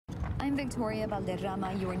I'm Victoria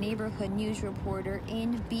Valderrama, your neighborhood news reporter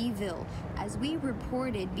in Beeville. As we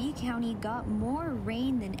reported, B County got more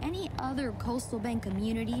rain than any other coastal bend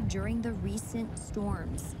community during the recent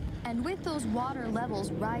storms. And with those water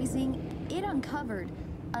levels rising, it uncovered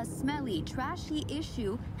a smelly, trashy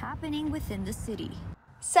issue happening within the city.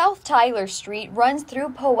 South Tyler Street runs through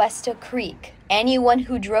Poesta Creek. Anyone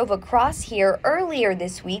who drove across here earlier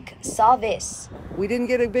this week saw this. We didn't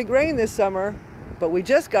get a big rain this summer, but we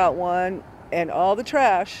just got one, and all the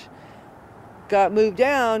trash got moved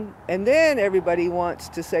down, and then everybody wants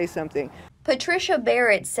to say something. Patricia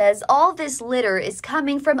Barrett says all this litter is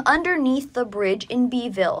coming from underneath the bridge in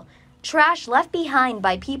Beeville. Trash left behind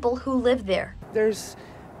by people who live there. There's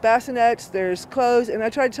bassinets, there's clothes, and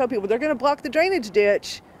I tried to tell people they're going to block the drainage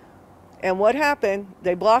ditch. And what happened?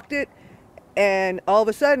 They blocked it, and all of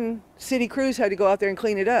a sudden, city crews had to go out there and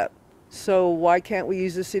clean it up. So why can't we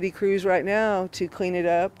use the city crews right now to clean it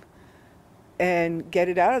up and get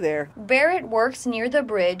it out of there? Barrett works near the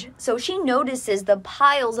bridge, so she notices the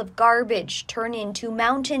piles of garbage turn into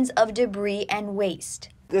mountains of debris and waste.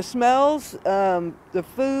 The smells, the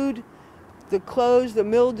food, the clothes, the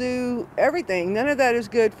mildew, everything, none of that is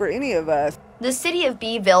good for any of us. The city of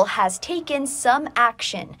Beeville has taken some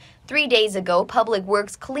action. 3 days ago, Public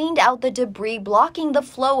Works cleaned out the debris blocking the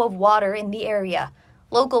flow of water in the area.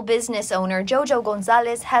 Local business owner Jojo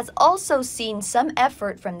Gonzalez has also seen some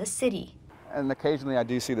effort from the city. And occasionally I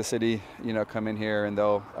do see the city, come in here, and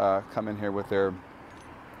they'll come in here with their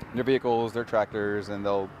vehicles, their tractors, and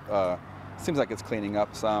they'll, seems like it's cleaning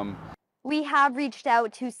up some. We have reached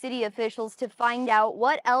out to city officials to find out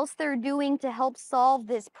what else they're doing to help solve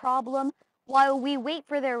this problem. While we wait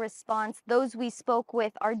for their response, those we spoke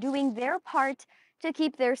with are doing their part to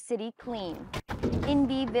keep their city clean. In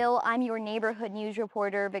Beeville, I'm your neighborhood news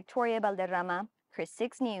reporter, Victoria Valderrama, Chris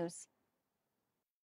 6 News.